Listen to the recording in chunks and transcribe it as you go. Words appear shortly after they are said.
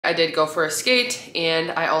I did go for a skate,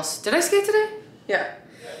 and I also, did I skate today? Yeah.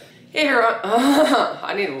 Hey everyone,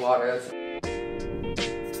 I need water.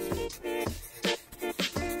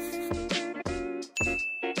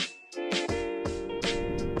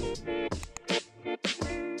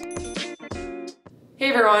 Hey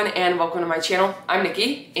everyone, and welcome to my channel. I'm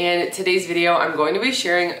Nikki, and today's video I'm going to be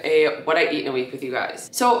sharing what I eat in a week with you guys.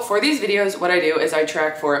 So for these videos, what I do is I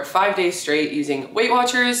track for 5 days straight using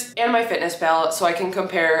WeightWatchers and MyFitnessPal, so I can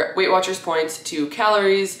compare WeightWatchers points to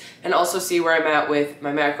calories and also see where I'm at with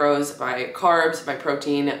my macros, my carbs, my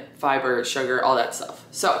protein, fiber, sugar, all that stuff.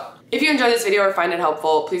 So if you enjoy this video or find it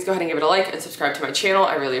helpful, please go ahead and give it a like and subscribe to my channel.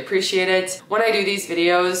 I really appreciate it. When I do these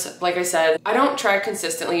videos, like I said, I don't track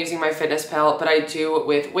consistently using MyFitnessPal, but I do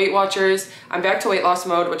with WeightWatchers. I'm back to weight loss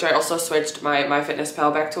mode, which I also switched my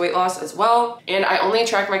MyFitnessPal back to weight loss as well. And I only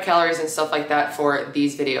track my calories and stuff like that for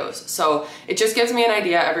these videos. So it just gives me an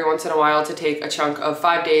idea every once in a while to take a chunk of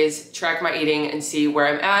 5 days, track my eating and see where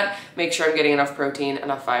I'm at, make sure I'm getting enough protein,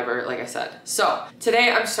 enough fiber, like I said. So today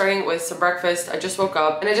I'm starting with some breakfast. I just woke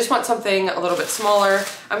up and I just want something a little bit smaller.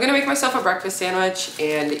 I'm gonna make myself a breakfast sandwich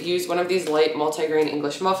and use one of these light multigrain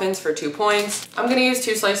English muffins for 2 points. I'm gonna use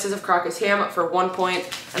 2 slices of Crocus ham for 1 point,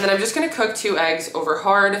 and then I'm just gonna cook 2 eggs over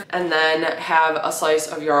hard and then have a slice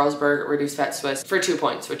of Jarlsberg reduced fat Swiss for 2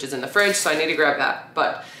 points, which is in the fridge, so I need to grab that.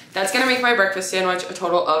 But that's gonna make my breakfast sandwich a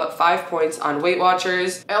total of 5 points on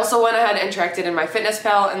WeightWatchers. I also went ahead and tracked it in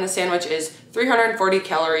MyFitnessPal, and the sandwich is 340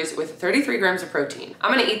 calories with 33 grams of protein.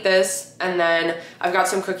 I'm gonna eat this, and then I've got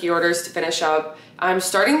some cookie orders to finish up. I'm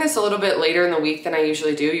starting this a little bit later in the week than I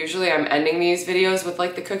usually do. Usually I'm ending these videos with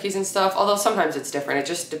like the cookies and stuff, although sometimes it's different. It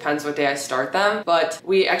just depends what day I start them. But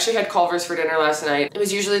we actually had Culver's for dinner last night. It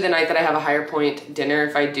was usually the night that I have a higher point dinner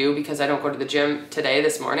if I do, because I don't go to the gym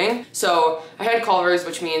this morning. So I had Culver's,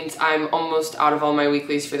 which means I'm almost out of all my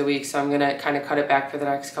weeklies for the week. So I'm gonna kind of cut it back for the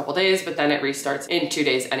next couple days, but then it restarts in 2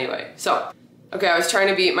 days anyway. So okay, I was trying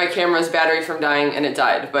to beat my camera's battery from dying and it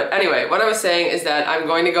died. But anyway, what I was saying is that I'm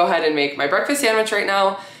going to go ahead and make my breakfast sandwich right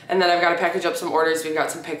now, and then I've got to package up some orders. We've got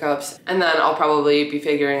some pickups, and then I'll probably be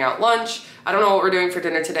figuring out lunch. I don't know what we're doing for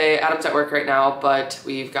dinner today. Adam's at work right now, but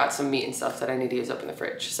we've got some meat and stuff that I need to use up in the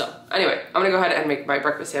fridge. So anyway, I'm gonna go ahead and make my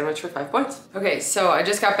breakfast sandwich for 5 points. Okay, so I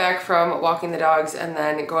just got back from walking the dogs and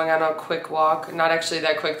then going on a quick walk. Not actually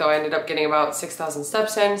that quick though. I ended up getting about 6,000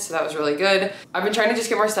 steps in, so that was really good. I've been trying to just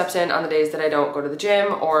get more steps in on the days that I don't go to the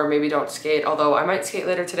gym or maybe don't skate, although I might skate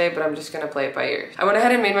later today, but I'm just gonna play it by ear. I went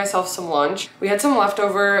ahead and made myself some lunch. We had some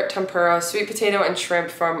leftover tempura, sweet potato, and shrimp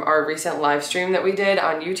from our recent live stream that we did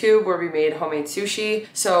on YouTube where we made homemade sushi.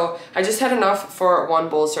 So I just had enough for 1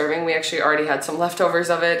 bowl serving. We actually already had some leftovers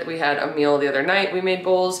of it. We had a meal the other night. We made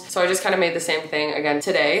bowls. So I just kind of made the same thing again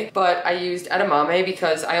today, but I used edamame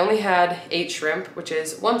because I only had 8 shrimp, which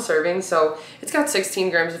is 1 serving. So it's got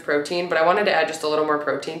 16 grams of protein, but I wanted to add just a little more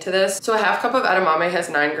protein to this. So a half cup of edamame has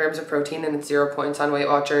 9 grams of protein and it's 0 points on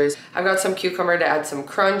WeightWatchers. I've got some cucumber to add some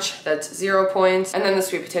crunch. That's 0 points. And then the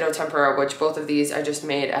sweet potato tempura, which both of these I just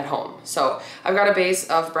made at home. So I've got a base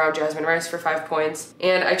of brown jasmine rice for 5 points.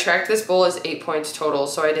 And I tracked this bowl as 8 points total.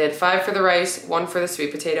 So I did 5 for the rice, 1 for the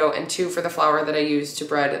sweet potato, and 2 for the flour that I used to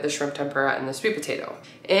bread the shrimp tempura and the sweet potato.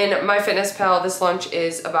 In MyFitnessPal, this lunch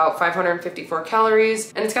is about 554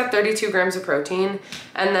 calories, and it's got 32 grams of protein.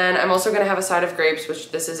 And then I'm also gonna have a side of grapes,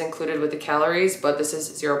 which this is included with the calories, but this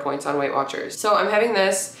is 0 points on WeightWatchers. So I'm having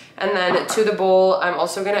this, and then to the bowl, I'm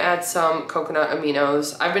also gonna add some coconut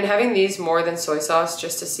aminos. I've been having these more than soy sauce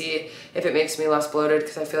just to see if it makes me less bloated,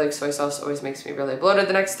 because I feel like soy sauce always makes me really bloated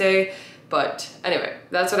the next day. But anyway,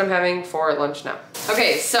 that's what I'm having for lunch now.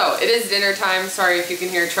 Okay, so it is dinner time. Sorry if you can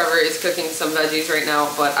hear Trevor is cooking some veggies right now,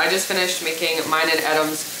 but I just finished making mine and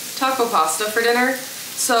Adam's taco pasta for dinner.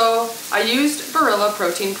 So I used Barilla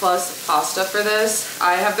Protein Plus pasta for this.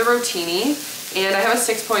 I have the rotini, and I have a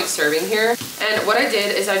 6 point serving here. And what I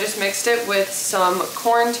did is I just mixed it with some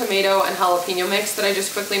corn, tomato, and jalapeno mix that I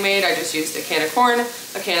just quickly made. I just used a can of corn,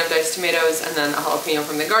 a can of diced tomatoes, and then a jalapeno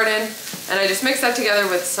from the garden. And I just mixed that together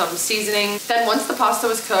with some seasoning. Then once the pasta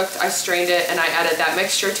was cooked, I strained it and I added that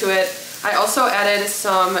mixture to it. I also added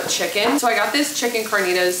some chicken. So I got this chicken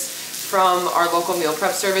carnitas from our local meal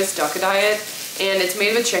prep service, Duck Diet, and it's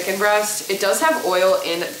made with chicken breast. It does have oil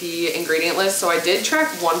in the ingredient list, so I did track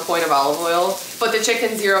 1 point of olive oil, but the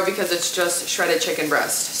chicken's 0 because it's just shredded chicken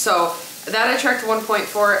breast. So that I tracked 1 point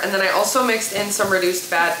for, and then I also mixed in some reduced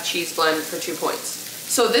fat cheese blend for 2 points.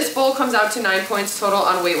 So this bowl comes out to 9 points total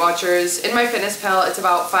on WeightWatchers. In MyFitnessPal, it's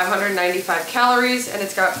about 595 calories and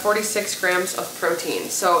it's got 46 grams of protein.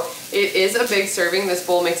 So it is a big serving. This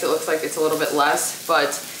bowl makes it look like it's a little bit less, but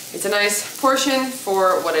it's a nice portion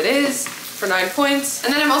for what it is. for 9 points.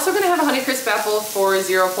 And then I'm also gonna have a Honeycrisp apple for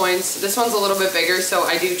 0 points. This one's a little bit bigger, so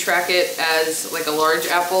I do track it as like a large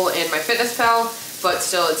apple in MyFitnessPal, but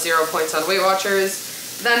still it's 0 points on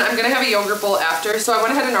WeightWatchers. Then I'm gonna have a yogurt bowl after, so I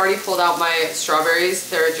went ahead and already pulled out my strawberries.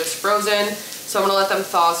 They're just frozen, so I'm gonna let them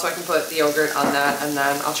thaw so I can put the yogurt on that, and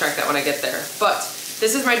then I'll track that when I get there. But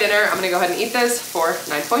this is my dinner. I'm gonna go ahead and eat this for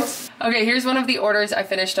 9 points. Okay, here's one of the orders I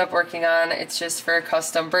finished up working on. It's just for a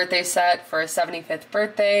custom birthday set for a 75th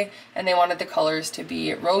birthday, and they wanted the colors to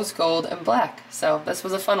be rose gold and black. So this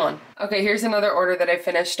was a fun one. Okay, here's another order that I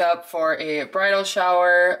finished up for a bridal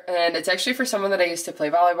shower, and it's actually for someone that I used to play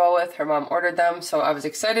volleyball with. Her mom ordered them, so I was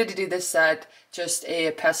excited to do this set. Just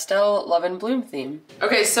a pastel love and bloom theme.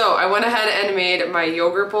 Okay, so I went ahead and made my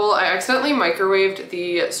yogurt bowl. I accidentally microwaved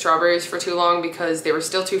the strawberries for too long because they were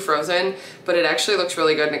still too frozen, but it actually looks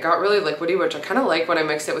really good and it got really liquidy, which I kind of like when I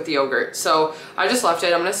mix it with the yogurt. So I just left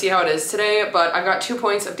it. I'm gonna see how it is today, but I've got 2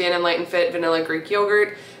 points of Dan and Light and Fit vanilla Greek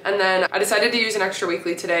yogurt, and then I decided to use an extra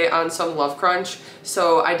weekly today on some Love Crunch.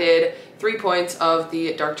 So I did 3 points of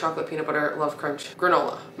the dark chocolate peanut butter Love Crunch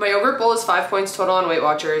granola. My yogurt bowl is 5 points total on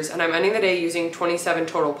WeightWatchers, and I'm ending the day using 27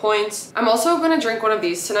 total points. I'm also gonna drink one of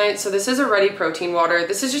these tonight. So this is a Ready protein water.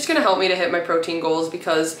 This is just gonna help me to hit my protein goals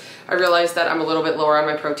because I realized that I'm a little bit lower on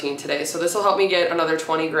my protein today. So this will help me get another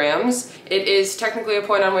 20 grams. It is technically a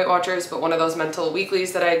point on WeightWatchers, but one of those mental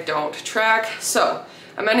weeklies that I don't track. So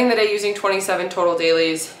I'm ending the day using 27 total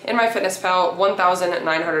dailies. In MyFitnessPal,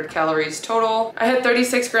 1,900 calories total. I had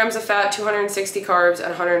 36 grams of fat, 260 carbs, and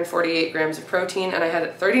 148 grams of protein, and I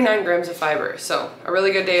had 39 grams of fiber. So a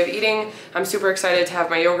really good day of eating. I'm super excited to have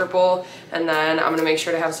my yogurt bowl, and then I'm gonna make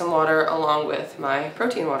sure to have some water along with my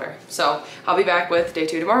protein water. So I'll be back with day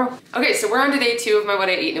 2 tomorrow. Okay, so we're on to day 2 of my what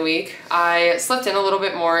I eat in a week. I slept in a little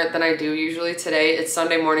bit more than I do usually today. It's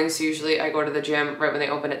Sunday morning, so usually I go to the gym right when they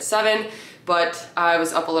open at 7. But I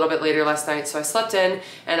was up a little bit later last night, so I slept in,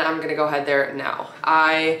 and I'm gonna go head there now.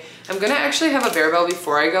 I am gonna actually have a barbell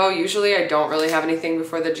before I go. Usually I don't really have anything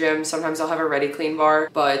before the gym. Sometimes I'll have a Ready Clean bar,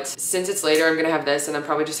 but since it's later, I'm gonna have this, and then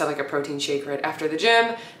probably just have like a protein shake right after the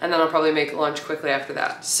gym, and then I'll probably make lunch quickly after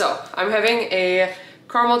that. So I'm having a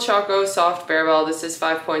caramel choco soft barbell. This is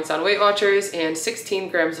 5 points on WeightWatchers and 16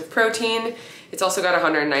 grams of protein. It's also got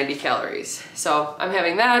 190 calories. So I'm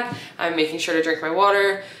having that. I'm making sure to drink my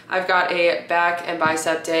water. I've got a back and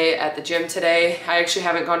bicep day at the gym today. I actually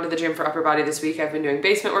haven't gone to the gym for upper body this week. I've been doing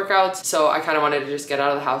basement workouts, so I kind of wanted to just get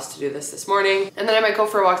out of the house to do this morning. And then I might go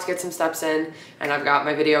for a walk to get some steps in, and I've got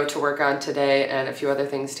my video to work on today and a few other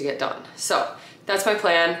things to get done. So that's my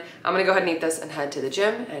plan. I'm gonna go ahead and eat this and head to the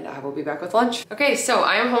gym, and I will be back with lunch. Okay, so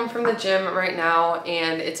I am home from the gym right now,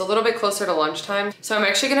 and it's a little bit closer to lunchtime. So I'm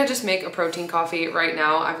actually gonna just make a protein coffee right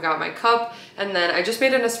now. I've got my cup, and then I just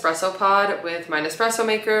made an espresso pod with my Nespresso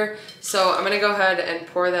maker. So I'm gonna go ahead and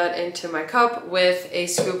pour that into my cup with a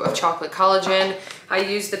scoop of chocolate collagen. I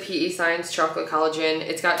use the PE Science chocolate collagen.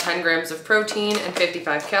 It's got 10 grams of protein and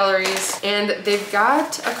 55 calories. And they've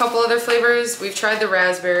got a couple other flavors. We've tried the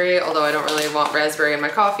raspberry, although I don't really want raspberry in my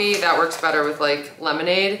coffee. That works better with like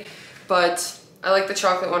lemonade, but I like the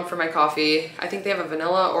chocolate one for my coffee. I think they have a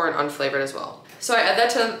vanilla or an unflavored as well. So I add that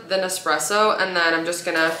to the Nespresso, and then I'm just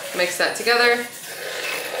gonna mix that together.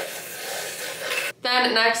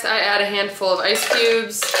 Then next I add a handful of ice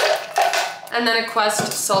cubes, and then a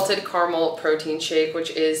Quest salted caramel protein shake,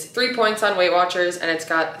 which is 3 points on WeightWatchers, and it's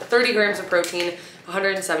got 30 grams of protein,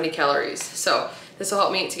 170 calories. So this will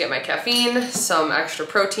help me to get my caffeine, some extra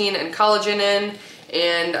protein and collagen in,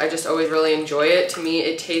 and I just always really enjoy it. To me,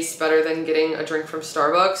 it tastes better than getting a drink from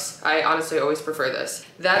Starbucks. I honestly always prefer this.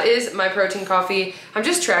 That is my protein coffee. I'm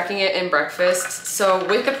just tracking it in breakfast. So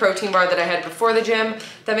with the protein bar that I had before the gym,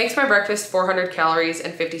 that makes my breakfast 400 calories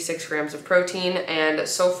and 56 grams of protein. And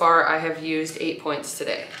so far I have used 8 points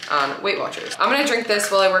today on WeightWatchers. I'm gonna drink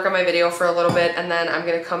this while I work on my video for a little bit, and then I'm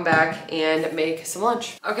gonna come back and make some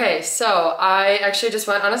lunch. Okay, so I actually just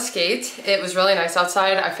went on a skate. It was really nice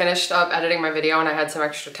outside. I finished up editing my video and I had some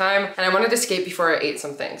extra time, and I wanted to skate before I ate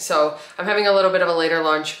something. So I'm having a little bit of a later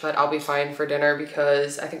lunch, but I'll be fine for dinner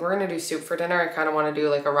because I think we're gonna do soup for dinner. I kind of want to do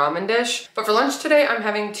like a ramen dish. But for lunch today, I'm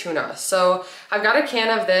having tuna. So I've got a can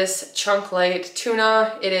of this Chunk Light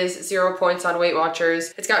tuna. It is 0 points on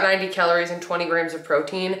WeightWatchers. It's got 90 calories and 20 grams of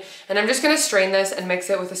protein. And I'm just gonna strain this and mix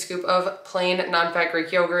it with a scoop of plain non-fat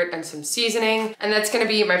Greek yogurt and some seasoning. And that's gonna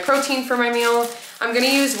be my protein for my meal. I'm gonna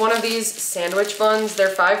use one of these sandwich buns. They're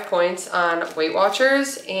 5 points on WeightWatchers.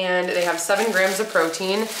 WeightWatchers, and they have 7 grams of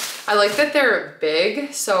protein. I like that they're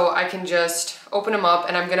big, so I can just open them up,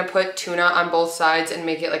 and I'm gonna put tuna on both sides and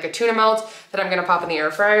make it like a tuna melt that I'm gonna pop in the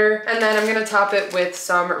air fryer. And then I'm gonna top it with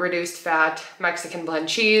some reduced fat Mexican blend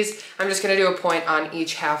cheese. I'm just gonna do a point on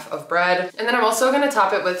each half of bread. And then I'm also gonna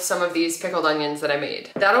top it with some of these pickled onions that I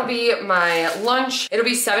made. That'll be my lunch. It'll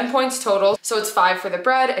be 7 points total. So it's 5 for the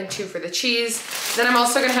bread and 2 for the cheese. Then I'm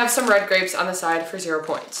also gonna have some red grapes on the side for 0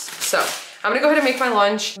 points. So I'm gonna go ahead and make my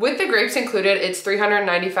lunch. With the grapes included, it's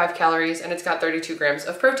 395 calories and it's got 32 grams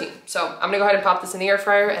of protein. So I'm gonna go ahead and pop this in the air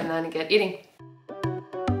fryer and then get eating.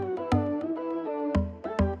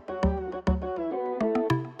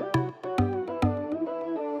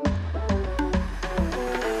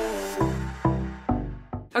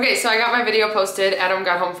 Okay, so I got my video posted. Adam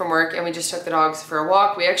got home from work and we just took the dogs for a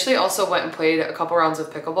walk. We actually also went and played a couple rounds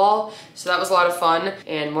of pickleball. So that was a lot of fun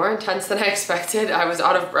and more intense than I expected. I was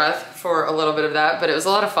out of breath for a little bit of that, but it was a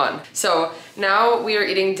lot of fun. So now we are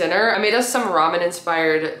eating dinner. I made us some ramen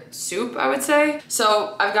inspired soup, I would say.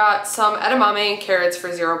 So I've got some edamame and carrots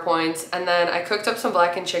for 0 points. And then I cooked up some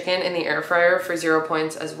blackened chicken in the air fryer for 0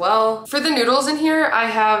 points as well. For the noodles in here, I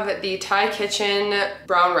have the Thai Kitchen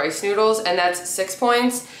brown rice noodles, and that's 6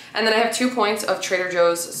 points. And then I have 2 points of Trader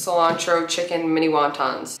Joe's cilantro chicken mini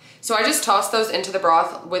wontons. So I just tossed those into the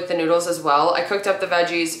broth with the noodles as well. I cooked up the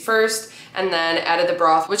veggies first and then added the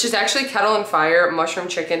broth, which is actually Kettle and Fire mushroom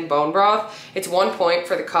chicken bone broth. It's 1 point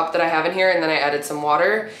for the cup that I have in here, and then I added some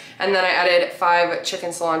water. And then I added 5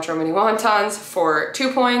 chicken cilantro mini wontons for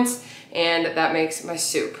 2 points. And that makes my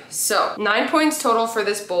soup. So 9 points total for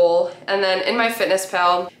this bowl. And then in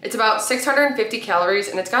MyFitnessPal, it's about 650 calories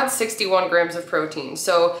and it's got 61 grams of protein.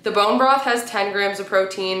 So the bone broth has 10 grams of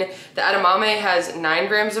protein. The edamame has 9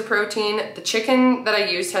 grams of protein. The chicken that I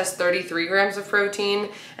used has 33 grams of protein.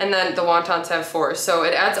 And then the wontons have 4. So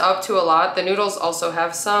it adds up to a lot. The noodles also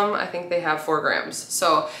have some. I think they have 4 grams.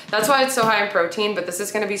 So that's why it's so high in protein, but this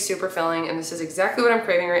is gonna be super filling and this is exactly what I'm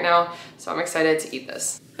craving right now. So I'm excited to eat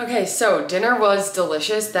this. Okay, so dinner was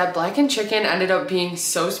delicious. That blackened chicken ended up being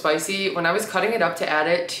so spicy. When I was cutting it up to add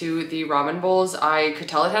it to the ramen bowls, I could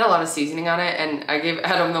tell it had a lot of seasoning on it, and I gave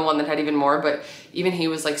Adam the one that had even more, but even he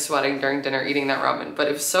was like sweating during dinner eating that ramen. But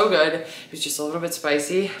it was so good. It was just a little bit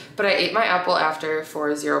spicy. But I ate my apple after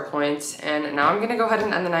for 0 points, and now I'm gonna go ahead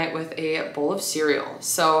and end the night with a bowl of cereal.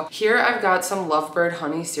 So here I've got some Lovebird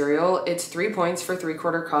honey cereal. It's 3 points for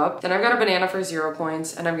 3/4 cup. Then I've got a banana for 0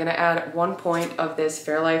 points, and I'm gonna add 1 point of this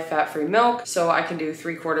Fairlife fat-free milk, so I can do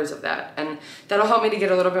 3/4 of that. And that'll help me to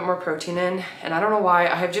get a little bit more protein in. And I don't know why,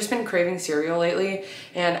 I have just been craving cereal lately.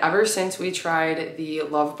 And ever since we tried the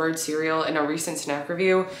Lovebird cereal in a recent snack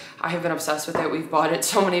review, I have been obsessed with it. We've bought it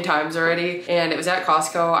so many times already, and it was at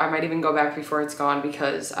Costco. I might even go back before it's gone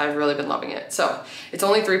because I've really been loving it. So it's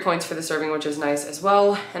only 3 points for the serving, which is nice as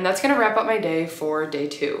well. And that's gonna wrap up my day for day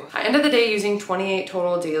 2. I ended the day using 28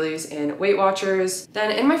 total dailies in WeightWatchers.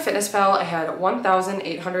 Then in MyFitnessPal, I had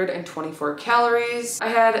 1,824 calories. I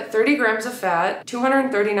had 30 grams of fat,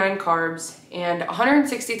 239 carbs, and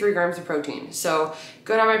 163 grams of protein. So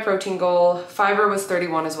good on my protein goal. Fiber was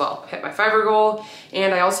 31 as well. Hit my fiber goal.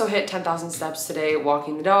 And I also hit 10,000 steps today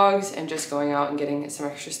walking the dogs and just going out and getting some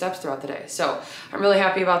extra steps throughout the day. So I'm really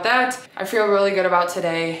happy about that. I feel really good about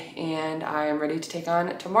today, and I am ready to take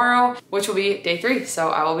on tomorrow, which will be day 3. So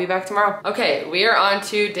I will be back tomorrow. Okay, we are on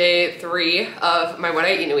to day 3 of my What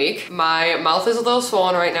I Eat in a Week. My mouth is a little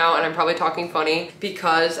swollen right now and I'm probably talking funny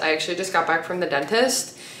because I actually just got back from the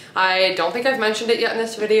dentist. I don't think I've mentioned it yet in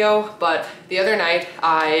this video, but the other night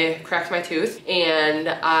I cracked my tooth and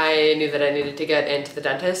I knew that I needed to get into the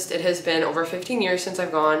dentist. It has been over 15 years since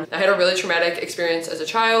I've gone. I had a really traumatic experience as a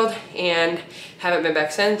child and haven't been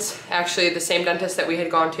back since. Actually, the same dentist that we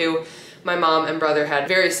had gone to, my mom and brother had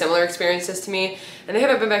very similar experiences to me, and they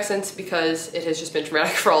haven't been back since because it has just been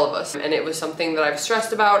traumatic for all of us. And it was something that I've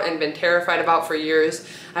stressed about and been terrified about for years.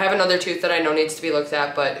 I have another tooth that I know needs to be looked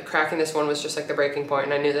at, but cracking this one was just like the breaking point,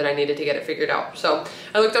 and I knew that I needed to get it figured out. So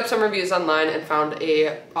I looked up some reviews online and found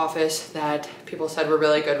a office that people said were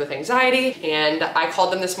really good with anxiety, and I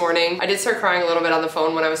called them this morning. I did start crying a little bit on the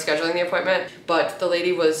phone when I was scheduling the appointment, but the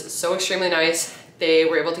lady was so extremely nice. They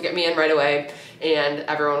were able to get me in right away, and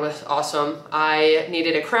everyone was awesome. I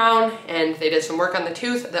needed a crown, and they did some work on the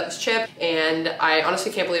tooth that was chipped, and I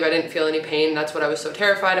honestly can't believe I didn't feel any pain. That's what I was so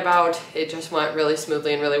terrified about. It just went really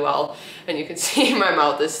smoothly and really well, and you can see my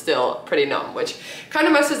mouth is still pretty numb, which kind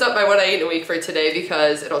of messes up my What I Eat in a Week for today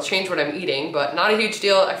because it'll change what I'm eating, but not a huge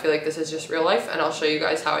deal. I feel like this is just real life, and I'll show you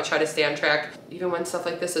guys how I try to stay on track even when stuff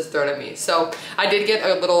like this is thrown at me. So I did get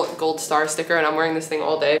a little gold star sticker, and I'm wearing this thing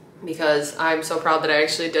all day because I'm so proud that I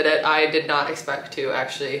actually did it. I did not expect to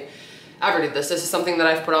actually ever did this. This is something that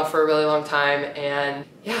I've put off for a really long time, and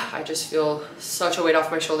yeah, I just feel such a weight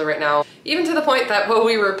off my shoulder right now. Even to the point that when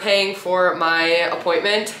we were paying for my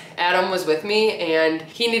appointment, Adam was with me and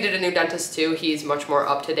he needed a new dentist too. He's much more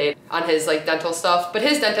up to date on his like dental stuff, but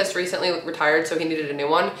his dentist recently retired, so he needed a new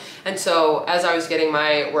one. And so as I was getting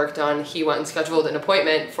my work done, he went and scheduled an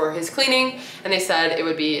appointment for his cleaning, and they said it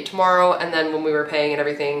would be tomorrow. And then when we were paying and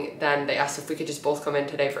everything, then they asked if we could just both come in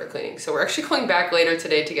today for a cleaning. So we're actually going back later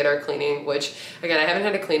today to get our cleaning, which again, I haven't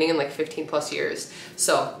had a cleaning in like 15 plus years.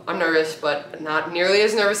 So I'm nervous, but not nearly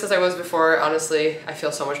as nervous as I was before. Honestly, I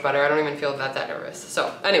feel so much better. I don't even feel that nervous.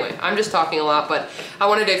 So anyway, I'm just talking a lot, but I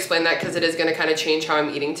wanted to explain that because it is gonna kind of change how I'm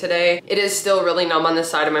eating today. It is still really numb on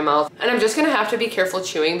this side of my mouth, and I'm just gonna have to be careful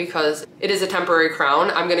chewing because it is a temporary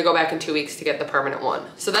crown. I'm gonna go back in 2 weeks to get the permanent one.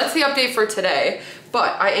 So that's the update for today.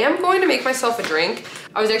 But I am going to make myself a drink.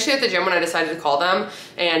 I was actually at the gym when I decided to call them,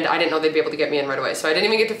 and I didn't know they'd be able to get me in right away. So I didn't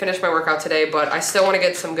even get to finish my workout today, but I still want to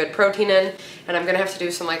get some good protein in, and I'm gonna have to do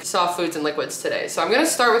some like soft foods and liquids today. So I'm gonna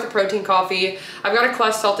start with a protein coffee. I've got a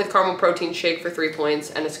Quest salted caramel protein shake for 3 points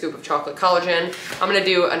and a scoop of chocolate collagen. I'm gonna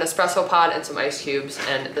do an espresso pod and some ice cubes,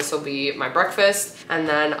 and this will be my breakfast. And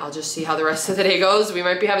then I'll just see how the rest of the day goes. We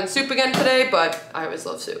might be having soup again today, but I always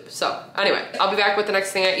love soup. So anyway, I'll be back with the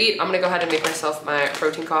next thing I eat. I'm gonna go ahead and make myself my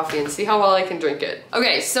protein coffee and see how well I can drink it.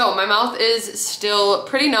 Okay, so my mouth is still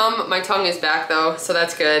pretty numb. My tongue is back though, so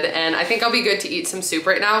that's good. And I think I'll be good to eat some soup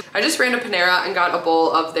right now. I just ran to Panera and got a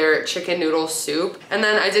bowl of their chicken noodle soup. And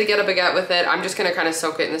then I did get a baguette with it. I'm just gonna kind of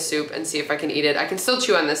soak it in the soup and see if I can eat it. I can still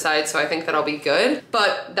chew on this side, so I think that'll be good.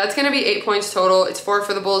 But that's gonna be 8 points total. It's 4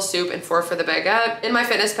 for the bowl of soup and 4 for the baguette. In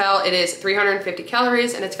MyFitnessPal, it is 350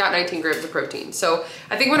 calories and it's got 19 grams of protein. So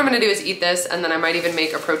I think what I'm gonna do is eat this, and then I might even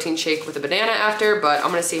make a protein shake with a banana after, but I'm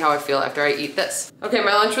gonna see how I feel after I eat this. Okay,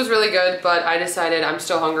 my lunch was really good, but I decided I'm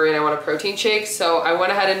still hungry and I want a protein shake, so I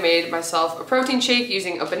went ahead and made myself a protein shake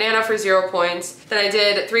using a banana for 0 points. Then I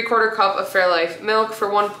did 3/4 cup of Fairlife milk for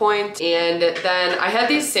 1 point, and then I had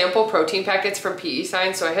these sample protein packets from PE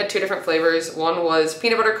Sign, so I had 2 different flavors. One was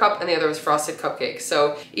peanut butter cup and the other was frosted cupcake.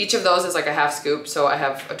 So each of those is like a half scoop, so I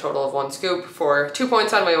have a total of 1 scoop for 2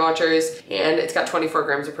 points on WeightWatchers, and it's got 24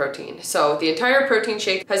 grams of protein. So the entire protein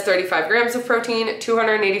shake has 35 grams of protein,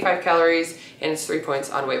 285 calories, and it's 3 points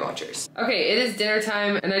on WeightWatchers. Okay, it is dinner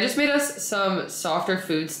time, and I just made us some softer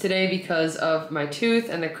foods today because of my tooth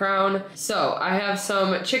and the crown. So I have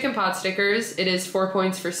some chicken pot stickers. It is 4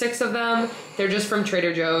 points for 6 of them. They're just from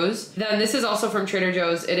Trader Joe's. Then this is also from Trader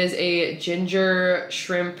Joe's. It is a ginger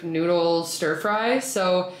shrimp noodle stir fry.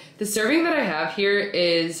 So the serving that I have here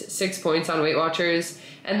is 6 points on WeightWatchers.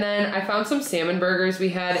 And then I found some salmon burgers we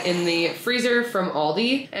had in the freezer from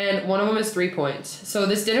Aldi, and one of them is 3 points. So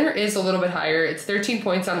this dinner is a little bit higher. It's 13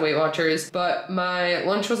 points on WeightWatchers, but my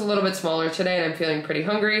lunch was a little bit smaller today and I'm feeling pretty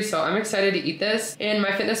hungry, so I'm excited to eat this. In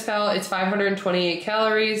MyFitnessPal, it's 528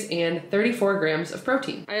 calories and 34 grams of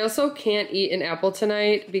protein. I also can't eat an apple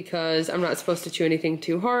tonight because I'm not supposed to chew anything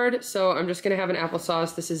too hard, so I'm just gonna have an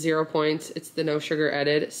applesauce. This is 0 points. It's the no sugar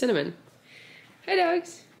added cinnamon. Hi,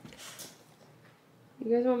 dogs.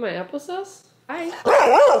 You guys want my applesauce? Hi.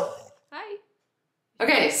 Hi.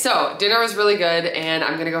 Okay, so dinner was really good, and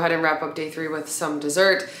I'm gonna go ahead and wrap up day 3 with some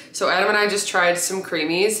dessert. So Adam and I just tried some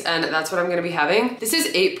creamies, and that's what I'm gonna be having. This is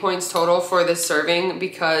 8 points total for this serving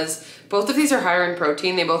because both of these are higher in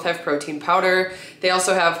protein. They both have protein powder. They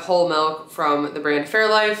also have whole milk from the brand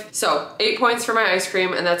Fairlife. So 8 points for my ice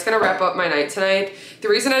cream, and that's gonna wrap up my night tonight. The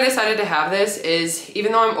reason I decided to have this is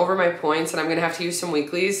even though I'm over my points and I'm gonna have to use some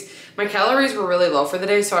weeklies, my calories were really low for the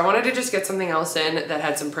day, so I wanted to just get something else in that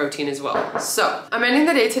had some protein as well. So I'm ending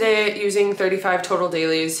the day today using 35 total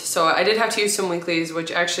dailies. So I did have to use some weeklies,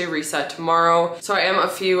 which actually reset tomorrow. So I am a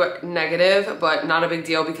few negative, but not a big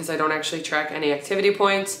deal because I don't actually track any activity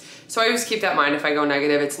points. So I always keep that in mind. If I go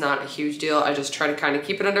negative, it's not a huge deal. I just try to kind of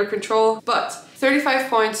keep it under control. But 35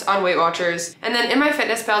 points on WeightWatchers. And then in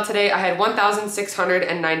MyFitnessPal today, I had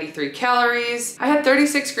 1,693 calories. I had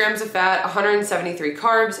 36 grams of fat, 173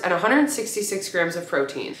 carbs, and 166 grams of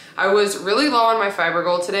protein. I was really low on my fiber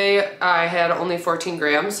goal today. I had only 14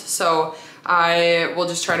 grams, so I will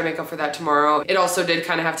just try to make up for that tomorrow. It also did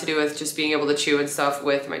kind of have to do with just being able to chew and stuff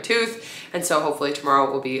with my tooth, and so hopefully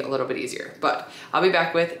tomorrow will be a little bit easier. But I'll be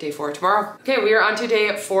back with day 4 tomorrow. Okay, we are on to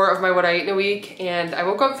day 4 of my what I eat in a week, and I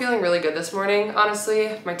woke up feeling really good this morning, honestly.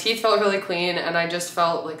 My teeth felt really clean, and I just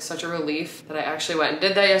felt like such a relief that I actually went and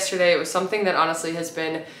did that yesterday. It was something that honestly has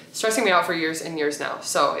been stressing me out for years and years now.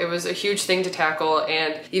 So it was a huge thing to tackle,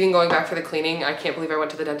 and even going back for the cleaning, I can't believe I went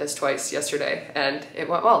to the dentist twice yesterday, and it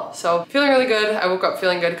went well. So feeling really good. I woke up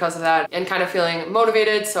feeling good because of that and kind of feeling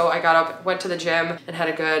motivated. So I got up, went to the gym and had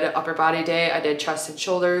a good upper body day. I did chest and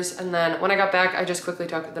shoulders. And then when I got back, I just quickly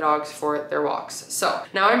took the dogs for their walks. So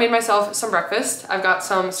now I made myself some breakfast. I've got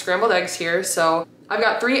some scrambled eggs here. So I've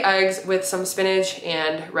got 3 eggs with some spinach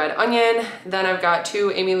and red onion. Then I've got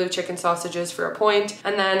 2 Amy Lou chicken sausages for a point,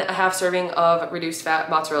 and then a half serving of reduced fat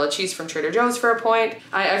mozzarella cheese from Trader Joe's for a point.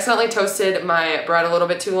 I accidentally toasted my bread a little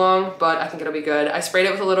bit too long, but I think it'll be good. I sprayed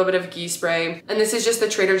it with a little bit of ghee spray, and this is just the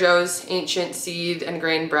Trader Joe's ancient seed and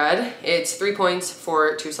grain bread. It's 3 points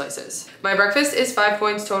for 2 slices. My breakfast is 5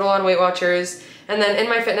 points total on WeightWatchers. And then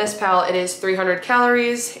in MyFitnessPal, it is 300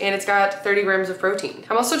 calories and it's got 30 grams of protein.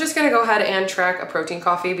 I'm also just gonna go ahead and track a protein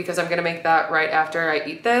coffee because I'm gonna make that right after I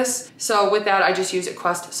eat this. So with that, I just use a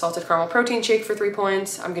Quest salted caramel protein shake for 3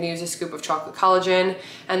 points. I'm gonna use a scoop of chocolate collagen,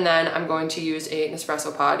 and then I'm going to use a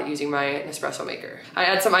Nespresso pod using my Nespresso maker. I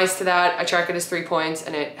add some ice to that. I track it as 3 points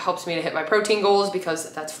and it helps me to hit my protein goals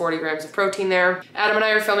because that's 40 grams of protein there. Adam and I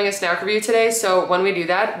are filming a snack review today. So when we do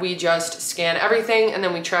that, we just scan everything and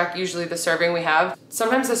then we track usually the serving we have.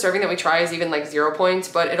 Sometimes the serving that we try is even like 0 points,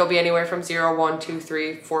 but it'll be anywhere from 0, 1, 2,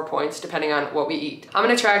 3, 4 points depending on what we eat. I'm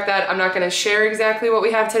gonna track that. I'm not gonna share exactly what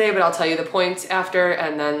we have today, but I'll tell you the points after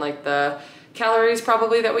and then like the calories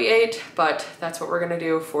probably that we ate, but that's what we're gonna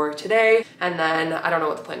do for today. And then I don't know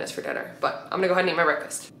what the plan is for dinner, but I'm gonna go ahead and eat my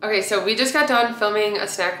breakfast. Okay, so we just got done filming a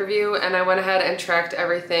snack review and I went ahead and tracked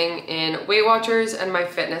everything in WeightWatchers and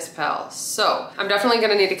MyFitnessPal. So I'm definitely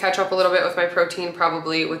gonna need to catch up a little bit with my protein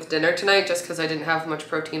probably with dinner tonight just because I didn't have much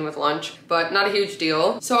protein with lunch, but not a huge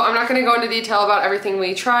deal. So I'm not gonna go into detail about everything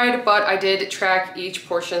we tried, but I did track each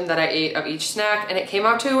portion that I ate of each snack and it came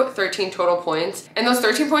out to 13 total points. And those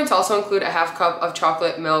 13 points also include a half cup of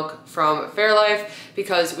chocolate milk from Fairlife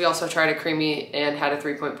because we also tried a creamy and had a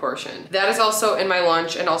 3-point portion. That is also in my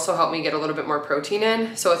lunch and also helped me get a little bit more protein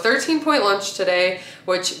in. So a 13-point lunch today,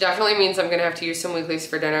 which definitely means I'm gonna have to use some weeklies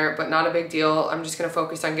for dinner, but not a big deal. I'm just gonna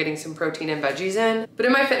focus on getting some protein and veggies in. But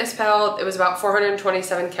in MyFitnessPal, it was about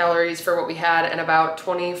 427 calories for what we had and about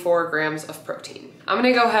 24 grams of protein. I'm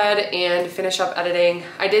gonna go ahead and finish up editing.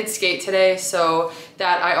 I did skate today, so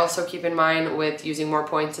that I also keep in mind with using more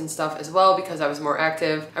points and stuff as well because I was more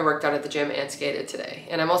active. I worked out at the gym and skated today.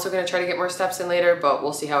 And I'm also gonna try to get more steps in later, but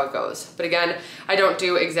we'll see how it goes. But again, I don't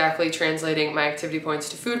do exactly translating my activity points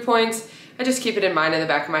to food points. I just keep it in mind in the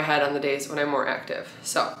back of my head on the days when I'm more active.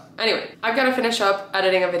 So anyway, I've got to finish up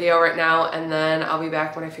editing a video right now and then I'll be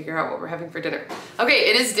back when I figure out what we're having for dinner. Okay,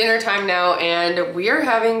 it is dinner time now and we are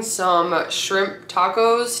having some shrimp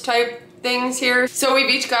tacos type things here. So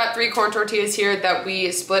we've each got 3 corn tortillas here that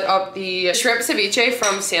we split up the shrimp ceviche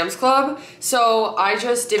from Sam's Club. So I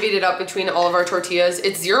just divvied it up between all of our tortillas.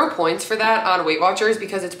 It's 0 points for that on WeightWatchers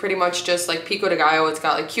because it's pretty much just like pico de gallo. It's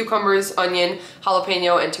got like cucumbers, onion,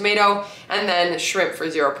 jalapeno, and tomato, and then shrimp for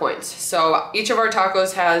 0 points. So each of our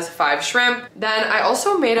tacos has 5 shrimp. Then I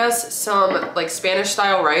also made us some like Spanish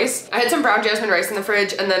style rice. I had some brown jasmine rice in the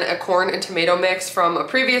fridge and then a corn and tomato mix from a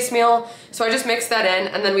previous meal. So I just mixed that in,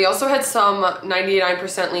 and then we also had some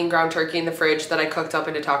 99% lean ground turkey in the fridge that I cooked up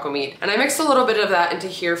into taco meat. And I mixed a little bit of that into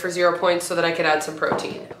here for 0 points so that I could add some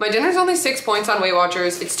protein. My dinner's only 6 points on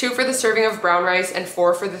WeightWatchers. It's 2 for the serving of brown rice and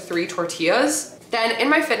 4 for the 3 tortillas. Then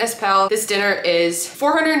in MyFitnessPal, this dinner is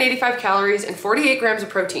 485 calories and 48 grams of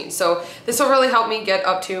protein. So this will really help me get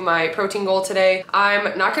up to my protein goal today.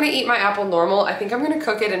 I'm not gonna eat my apple normal. I think I'm gonna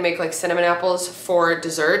cook it and make like cinnamon apples for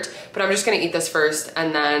dessert, but I'm just gonna eat this first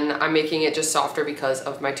and then I'm making it just softer because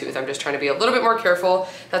of my tooth. I'm just trying to be a little bit more careful.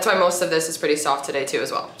 That's why most of this is pretty soft today too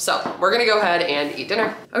as well. So we're gonna go ahead and eat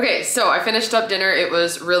dinner. Okay, so I finished up dinner. It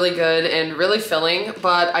was really good and really filling,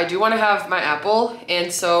 but I do wanna have my apple,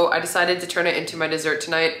 and so I decided to turn it into my dessert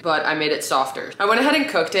tonight, but I made it softer. I went ahead and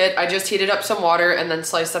cooked it. I just heated up some water and then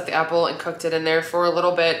sliced up the apple and cooked it in there for a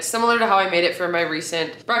little bit, similar to how I made it for my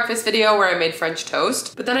recent breakfast video where I made French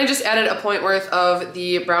toast. But then I just added a point worth of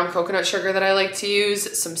the brown coconut sugar that I like to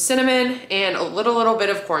use, some cinnamon, and a little bit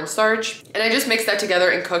of cornstarch. And I just mixed that together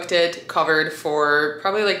and cooked it covered for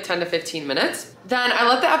probably like 10 to 15 minutes. Then I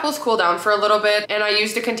let the apples cool down for a little bit, and I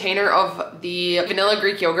used a container of the vanilla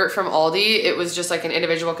Greek yogurt from Aldi. It was just like an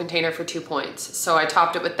individual container for 2 points. So I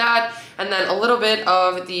topped it with that, and then a little bit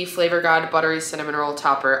of the Flavor God buttery cinnamon roll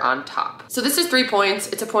topper on top. So this is 3 points.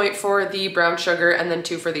 It's a point for the brown sugar and then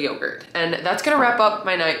 2 for the yogurt. And that's gonna wrap up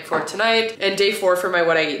my night for tonight and day 4 for my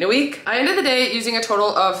what I eat in a week. I ended the day using a total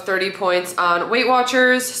of 30 points on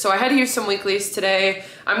WeightWatchers. So I had to use some weeklies today.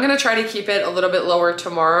 I'm gonna try to keep it a little bit lower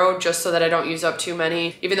tomorrow just so that I don't use up too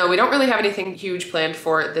many, even though we don't really have anything huge planned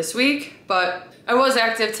for this week. but I was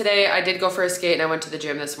active today. I did go for a skate and I went to the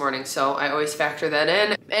gym this morning, so I always factor that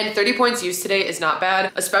in. And 30 points used today is not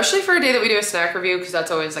bad, especially for a day that we do a snack review, because that's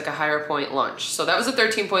always like a higher point lunch. So that was a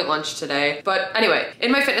 13-point lunch today. But anyway,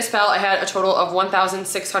 in MyFitnessPal, I had a total of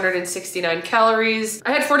 1,669 calories.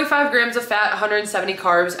 I had 45 grams of fat, 170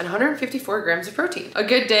 carbs, and 154 grams of protein. A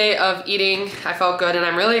good day of eating. I felt good, and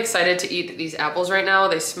I'm really excited to eat these apples right now.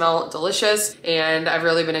 They smell delicious, and I've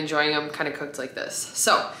really been enjoying them kind of cooked like this.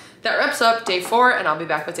 So that wraps up day 4, and I'll be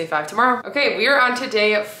back with day 5 tomorrow. Okay, we are on to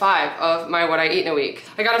day 5 of my what I eat in a week.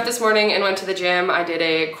 I got up this morning and went to the gym. I did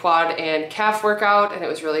a quad and calf workout, and it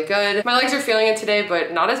was really good. My legs are feeling it today,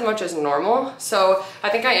 but not as much as normal. So I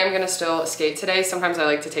think I am gonna still skate today. Sometimes I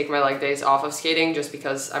like to take my leg days off of skating just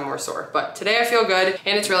because I'm more sore. But today I feel good,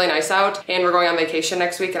 and it's really nice out, and we're going on vacation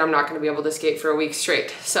next week, and I'm not gonna be able to skate for a week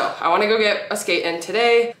straight. So I wanna go get a skate in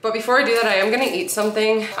today. But before I do that, I am gonna eat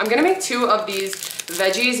something. I'm gonna make 2 of these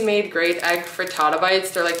Veggies Made Great egg frittata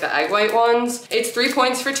bites. They're like the egg white ones. It's 3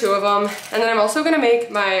 points for 2 of them. And then I'm also gonna make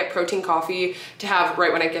my protein coffee to have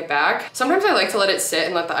right when I get back. Sometimes I like to let it sit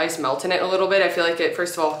and let the ice melt in it a little bit. I feel like it,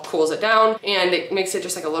 first of all, cools it down, and it makes it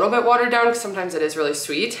just like a little bit watered down, because sometimes it is really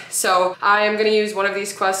sweet. So I am gonna use one of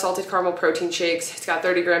these Quest salted caramel protein shakes. It's got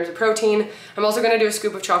 30 grams of protein. I'm also gonna do a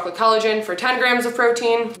scoop of chocolate collagen for 10 grams of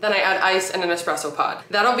protein. Then I add ice and an espresso pod.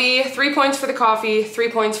 That'll be 3 points for the coffee, 3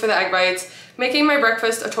 points for the egg bites, making my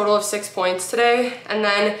breakfast a total of 6 points today. And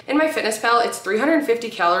then in MyFitnessPal, it's 350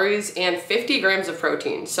 calories and 50 grams of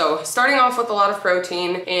protein. So starting off with a lot of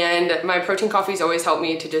protein, and my protein coffees always help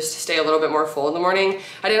me to just stay a little bit more full in the morning.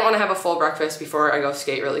 I didn't want to have a full breakfast before I go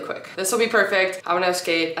skate really quick. This will be perfect. I'm gonna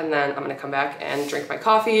skate, and then I'm gonna come back and drink my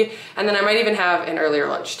coffee, and then I might even have an earlier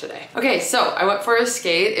lunch today. Okay, so I went for a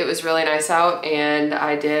skate. It was really nice out, and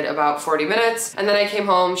I did about 40 minutes, and then I came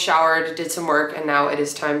home, showered, did some work, and now it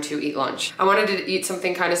is time to eat lunch. I wanted to eat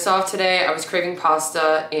something kind of soft today. I was craving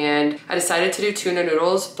pasta, and I decided to do tuna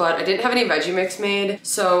noodles, but I didn't have any veggie mix made,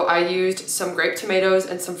 so I used some grape tomatoes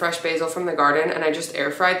and some fresh basil from the garden, and I just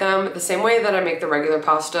air fried them the same way that I make the regular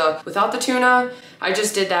pasta without the tuna. I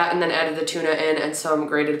just did that and then added the tuna in and some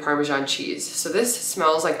grated Parmesan cheese. So this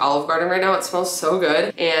smells like Olive Garden right now. It smells so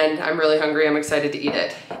good, and I'm really hungry. I'm excited to eat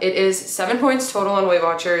it. It is 7 points total on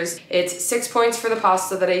WeightWatchers. It's 6 points for the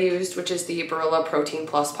pasta that I used, which is the Barilla Protein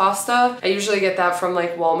Plus pasta. I usually get that from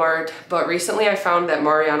like Walmart, but recently I found that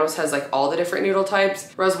Mariano's has like all the different noodle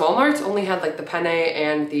types, whereas Walmart's only had like the penne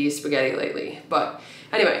and the spaghetti lately. But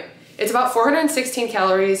anyway, it's about 416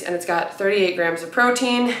 calories, and it's got 38 grams of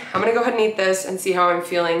protein. I'm gonna go ahead and eat this and see how I'm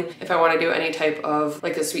feeling, if I wanna do any type of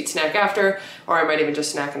like a sweet snack after, or I might even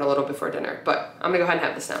just snack in a little before dinner. But I'm gonna go ahead and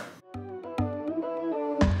have this now.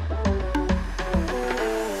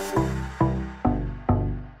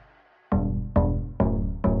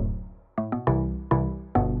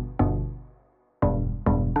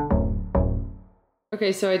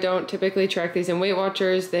 Okay, so I don't typically track these in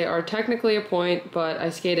WeightWatchers. They are technically a point, but I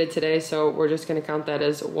skated today, so we're just gonna count that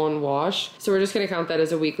as one wash. So we're just gonna count that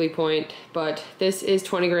as a weekly point, but this is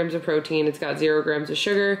 20 grams of protein. It's got 0 grams of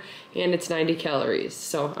sugar, and it's 90 calories.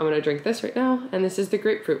 So I'm gonna drink this right now, and this is the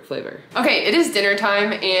grapefruit flavor. Okay, it is dinner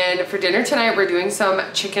time, and for dinner tonight, we're doing some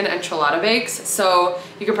chicken enchilada bakes. So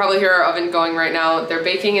you can probably hear our oven going right now. They're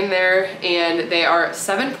baking in there, and they are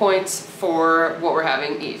 7 points for what we're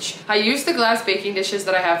having each. I use the glass baking dishes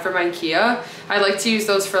that I have for my IKEA. I like to use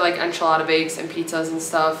those for like enchilada bakes and pizzas and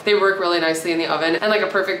stuff. They work really nicely in the oven, and like a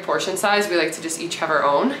perfect portion size. We like to just each have our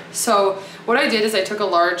own. So what I did is I took a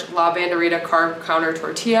large La Banderita carb counter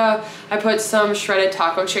tortilla. I put some shredded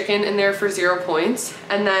taco chicken in there for 0 points,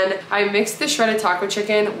 and then I mixed the shredded taco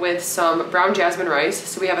chicken with some brown jasmine rice,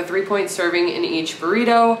 so we have a 3-point serving in each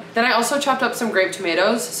burrito. Then I also chopped up some grape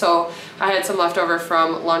tomatoes, so I had some leftover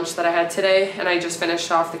from lunch that I had today, and I just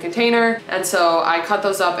finished off the container, and so I cut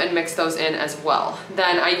those up and mixed those in as well.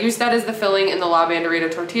 Then I used that as the filling in the La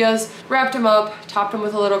Banderita tortillas, wrapped them up, topped them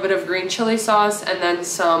with a little bit of green chili sauce, and then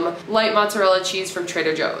some light mozzarella cheese from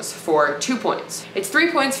Trader Joe's for 2 points. It's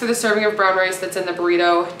 3 points for the serving of brown rice that's in the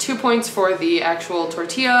burrito, 2 points for the actual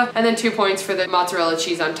tortilla, and then 2 points for the mozzarella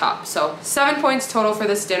cheese on top. So 7 points total for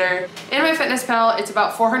this dinner. In MyFitnessPal, it's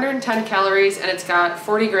about 410 calories, and it's got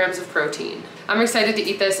 40 grams of protein. I'm excited to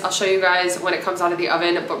eat this. I'll show you guys when it comes out of the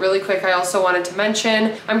oven, but really quick, I also wanted to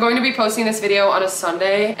mention I'm going to be posting this video on a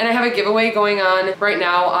Sunday, and I have a giveaway going on right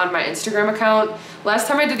now on my Instagram account. Last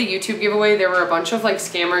time I did the YouTube giveaway, there were a bunch of like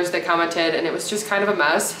scammers that commented, and it was just kind of a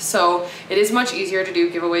mess. So it is much easier to do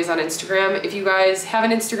giveaways on Instagram. If you guys have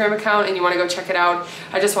an Instagram account and you want to go check it out,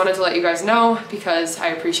 I just wanted to let you guys know because I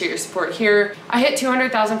appreciate your support here. I hit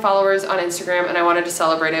 200,000 followers on Instagram, and I wanted to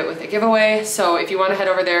celebrate it with a giveaway. So if you want to head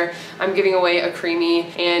over there, I'm giving away away a creamy,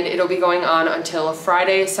 and it'll be going on until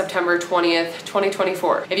Friday, September 20th,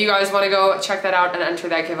 2024. If you guys want to go check that out and enter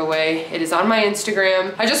that giveaway, it is on my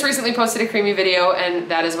Instagram. I just recently posted a creamy video,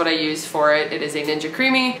 and that is what I use for it. It is a Ninja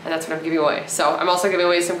Creamy, and that's what I'm giving away. So I'm also giving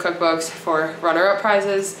away some cookbooks for runner-up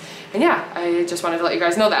prizes. And yeah, I just wanted to let you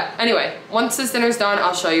guys know that. Anyway, once this dinner's done,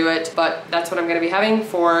 I'll show you it, but that's what I'm gonna be having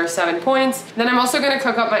for 7 points. Then I'm also gonna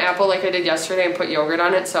cook up my apple like I did yesterday and put yogurt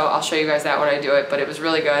on it, so I'll show you guys that when I do it, but it was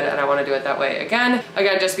really good and I wanna do it that way again.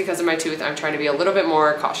 Again, just because of my tooth, I'm trying to be a little bit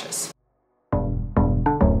more cautious.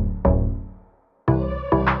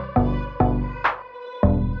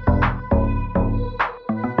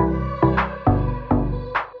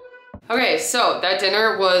 Okay, so that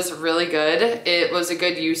dinner was really good. It was a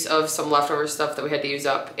good use of some leftover stuff that we had to use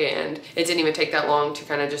up, and it didn't even take that long to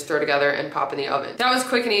kind of just throw together and pop in the oven. That was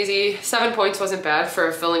quick and easy. 7 points wasn't bad for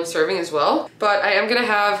a filling serving as well, but I am gonna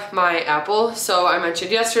have my apple. So I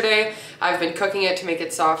mentioned yesterday, I've been cooking it to make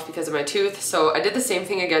it soft because of my tooth. So I did the same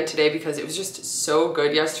thing again today because it was just so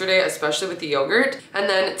good yesterday, especially with the yogurt. And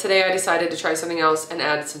then today I decided to try something else and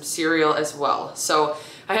add some cereal as well. So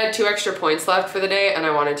I had 2 extra points left for the day and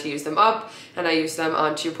I wanted to use them up, and I used them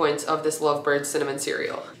on 2 points of this Lovebird cinnamon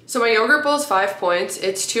cereal. So my yogurt bowl is 5 points.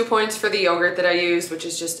 It's 2 points for the yogurt that I used, which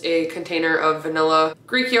is just a container of vanilla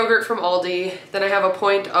Greek yogurt from Aldi. Then I have a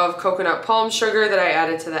point of coconut palm sugar that I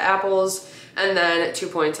added to the apples, and then 2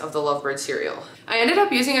 points of the Lovebird cereal. I ended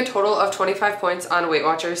up using a total of 25 points on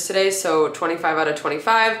WeightWatchers today, so 25 out of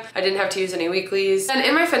 25. I didn't have to use any weeklies. And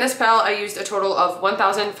in MyFitnessPal, I used a total of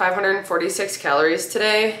 1,546 calories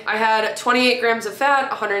today. I had 28 grams of fat,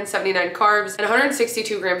 179 carbs, and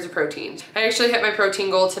 162 grams of protein. I actually hit my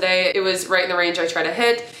protein goal today. It was right in the range I try to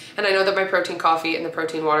hit, and I know that my protein coffee and the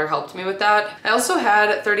protein water helped me with that. I also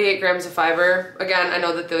had 38 grams of fiber. Again, I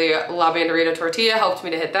know that the La Banderita tortilla helped me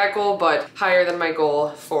to hit that goal, but higher than my goal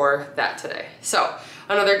for that today. So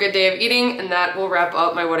another good day of eating, and that will wrap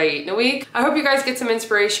up my what I eat in a week. I hope you guys get some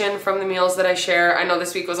inspiration from the meals that I share. I know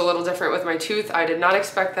this week was a little different with my tooth. I did not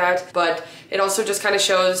expect that, but it also just kind of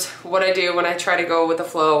shows what I do when I try to go with the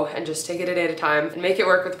flow and just take it a day at a time and make it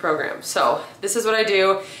work with the program. So this is what I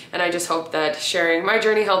do, and I just hope that sharing my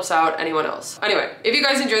journey helps out anyone else. Anyway, if you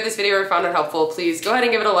guys enjoyed this video or found it helpful, please go ahead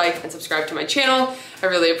and give it a like and subscribe to my channel. I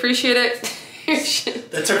really appreciate it.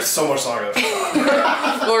 That took so much longer.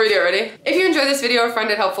 We'll redo it, ready? If you enjoyed this video or find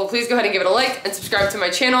it helpful, please go ahead and give it a like and subscribe to my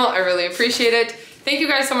channel. I really appreciate it. Thank you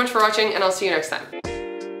guys so much for watching, and I'll see you next time.